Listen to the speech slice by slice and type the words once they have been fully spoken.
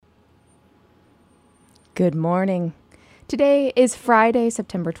Good morning. Today is Friday,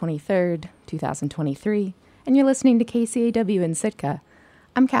 September 23rd, 2023, and you're listening to KCAW in Sitka.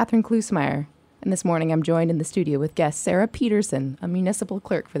 I'm Catherine Klusmeyer, and this morning I'm joined in the studio with guest Sarah Peterson, a municipal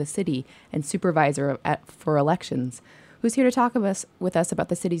clerk for the city and supervisor for elections, who's here to talk with us about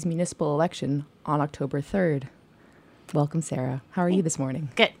the city's municipal election on October 3rd. Welcome, Sarah. How are you this morning?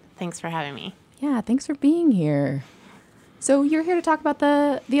 Good. Thanks for having me. Yeah, thanks for being here. So you're here to talk about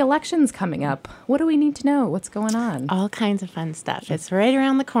the elections coming up. What do we need to know? What's going on? All kinds of fun stuff. It's right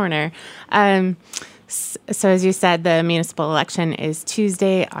around the corner. So as you said, the municipal election is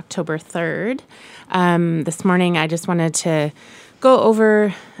Tuesday, October 3rd. This morning, I just wanted to go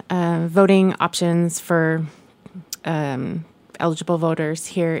over voting options for eligible voters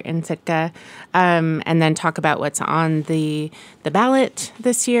here in Sitka, and then talk about what's on the ballot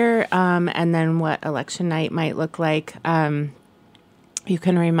this year, and then what election night might look like. You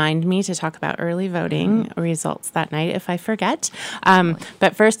can remind me to talk about early voting results that night if I forget.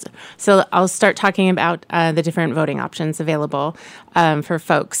 But first, so I'll start talking about the different voting options available for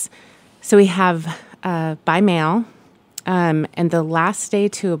folks. So we have by mail, and the last day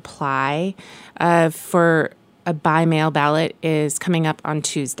to apply for a by-mail ballot is coming up on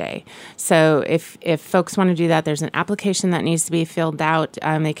Tuesday. So if folks want to do that, there's an application that needs to be filled out.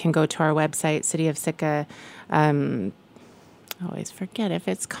 They can go to our website, City of Sitka. I always forget if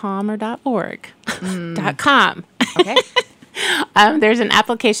it's .com or .org. .com. Okay. There's an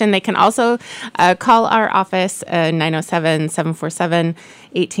application. They can also call our office,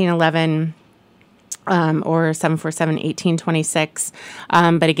 907-747-1811. Or 747-1826.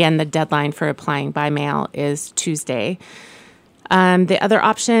 But again, the deadline for applying by mail is Tuesday. The other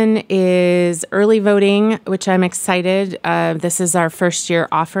option is early voting, which I'm excited. This is our first year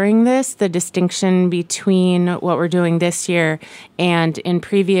offering this. The distinction between what we're doing this year and in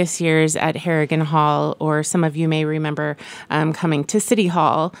previous years at Harrigan Hall, or some of you may remember coming to City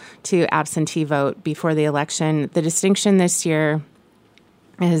Hall to absentee vote before the election. The distinction this year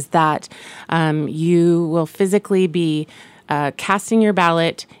is that you will physically be casting your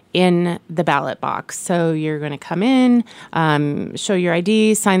ballot in the ballot box. So you're going to come in, show your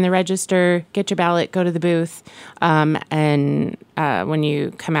ID, sign the register, get your ballot, go to the booth, and when you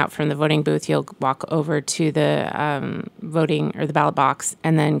come out from the voting booth, you'll walk over to the voting or the ballot box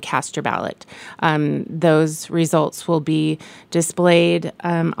and then cast your ballot. Those results will be displayed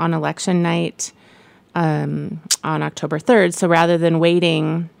on election night on October 3rd. So rather than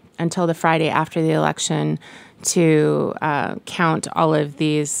waiting until the Friday after the election to count all of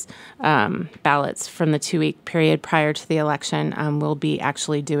these ballots from the 2-week period prior to the election, we'll be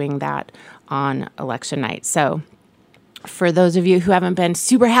actually doing that on election night. So for those of you who haven't been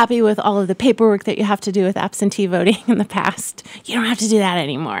super happy with all of the paperwork that you have to do with absentee voting in the past, you don't have to do that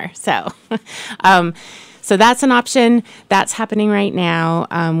anymore. So So that's an option that's happening right now,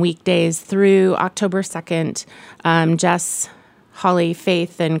 weekdays through October 2nd. Jess, Holly,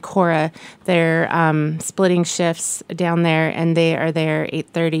 Faith, and Cora, they're splitting shifts down there, and they are there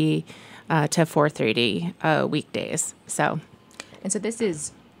 8:30 to 4:30 weekdays. And so this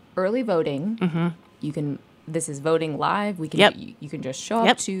is early voting. Mm-hmm. This is voting live. You can just show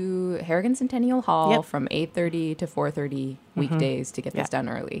up to Harrigan Centennial Hall from 8:30 to 4:30 weekdays to get this done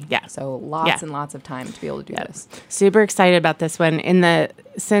early. Yeah. So lots and lots of time to be able to do this. Super excited about this one.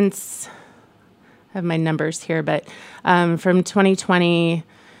 Since I have my numbers here, but from 2020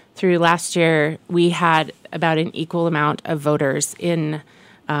 through last year, we had about an equal amount of voters in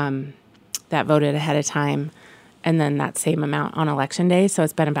that voted ahead of time, and then that same amount on election day. So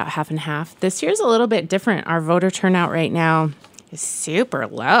it's been about half and half. This year's a little bit different. Our voter turnout right now is super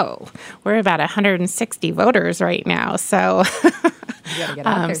low. We're about 160 voters right now. So, get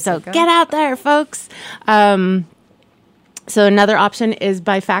out there, so get out there, folks. So another option is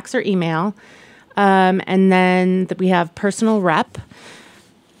by fax or email. And then we have personal rep.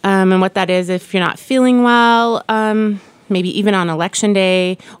 And what that is, if you're not feeling well, maybe even on election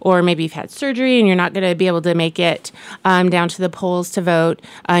day, or maybe you've had surgery and you're not going to be able to make it down to the polls to vote,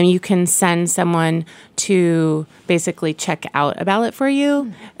 you can send someone to basically check out a ballot for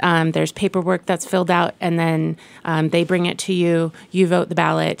you. There's paperwork that's filled out, and then they bring it to you. You vote the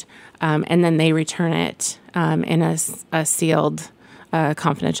ballot, and then they return it in a sealed,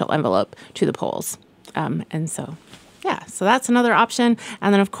 confidential envelope to the polls. So that's another option.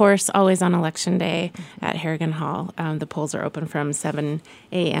 And then, of course, always on Election Day at Harrigan Hall, the polls are open from 7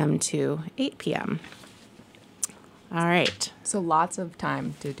 a.m. to 8 p.m. All right. So lots of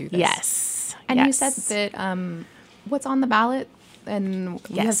time to do this. Yes. And you said that what's on the ballot, and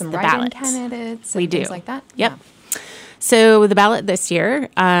we have some write-in candidates and things like that? Yep. Yeah. So the ballot this year,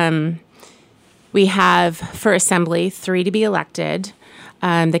 We have, for Assembly, 3 to be elected.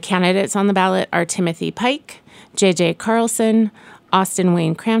 The candidates on the ballot are Timothy Pike, J.J. Carlson, Austin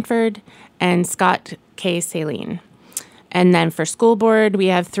Wayne Cranford, and Scott K. Saline. And then for School Board, we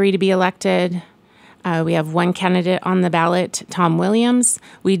have 3 to be elected. We have 1 candidate on the ballot, Tom Williams.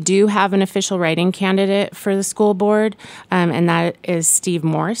 We do have an official write-in candidate for the school board, and that is Steve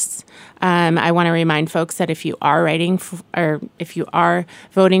Morse. I want to remind folks that if you are if you are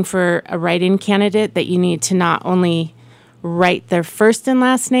voting for a write-in candidate, that you need to not only write their first and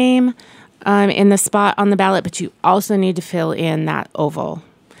last name in the spot on the ballot, but you also need to fill in that oval.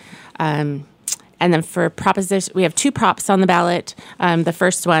 And then for proposition, we have 2 props on the ballot. The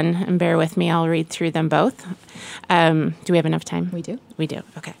first one, and bear with me, I'll read through them both. Do we have enough time? We do. We do.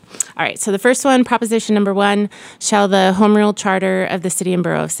 Okay. All right. So the first one, proposition number 1, shall the Home Rule Charter of the City and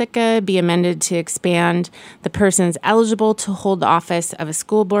Borough of Sitka be amended to expand the persons eligible to hold the office of a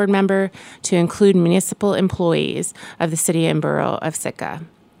school board member to include municipal employees of the City and Borough of Sitka?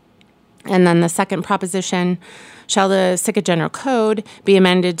 And then the second proposition, shall the Sitka General Code be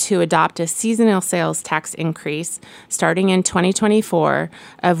amended to adopt a seasonal sales tax increase starting in 2024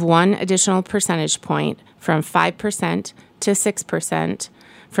 of 1 additional percentage point from 5% to 6%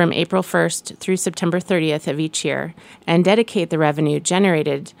 from April 1st through September 30th of each year, and dedicate the revenue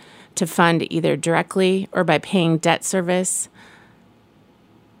generated to fund either directly or by paying debt service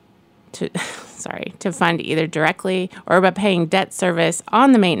to fund either directly or by paying debt service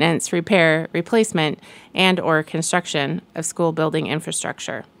on the maintenance, repair, replacement, and or construction of school building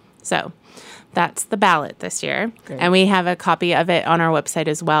infrastructure. So that's the ballot this year. Great. And we have a copy of it on our website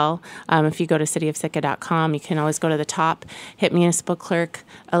as well. If you go to cityofsitka.com, you can always go to the top, hit municipal clerk,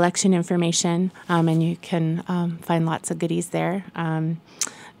 election information, and you can find lots of goodies there.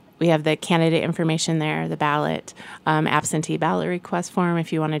 We have the candidate information there, the ballot, absentee ballot request form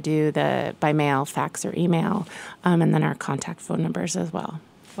if you want to do the by mail, fax, or email, and then our contact phone numbers as well.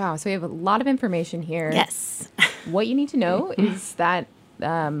 Wow. So we have a lot of information here. Yes. What you need to know is that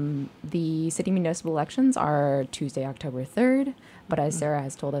the city municipal elections are Tuesday, October 3rd. But as Sarah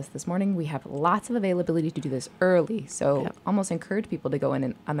has told us this morning, we have lots of availability to do this early. So almost encourage people to go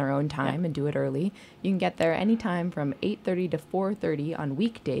in on their own time and do it early. You can get there anytime from 8:30 to 4:30 on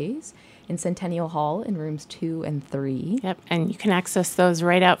weekdays in Centennial Hall in rooms 2 and 3. Yep, and you can access those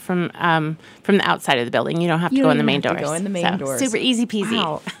right out from the outside of the building. You don't have to go in the main doors. Go in the main doors. Super easy peasy.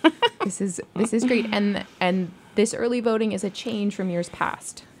 Wow. This is great. And this early voting is a change from years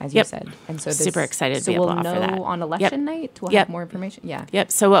past, as you said. And so super excited to be able to offer that. So we'll know on election night. We'll have more information. Yeah.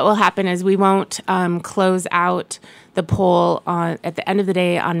 Yep. So what will happen is we won't close out the poll at the end of the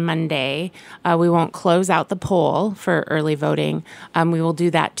day on Monday. We won't close out the poll for early voting. We will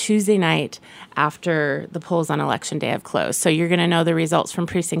do that Tuesday night after the polls on election day have closed. So you're going to know the results from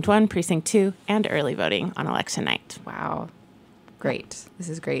Precinct 1, Precinct 2, and early voting on election night. Wow. Great. This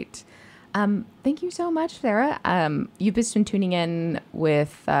is great. Thank you so much, Sarah. You've just been tuning in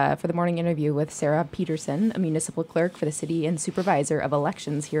with for the morning interview with Sarah Peterson, a municipal clerk for the city and supervisor of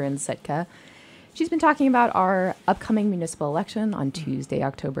elections here in Sitka. She's been talking about our upcoming municipal election on Tuesday,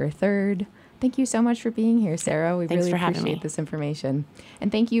 October 3rd. Thank you so much for being here, Sarah. We really appreciate this information.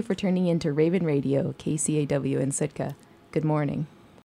 And thank you for tuning in to Raven Radio, KCAW in Sitka. Good morning.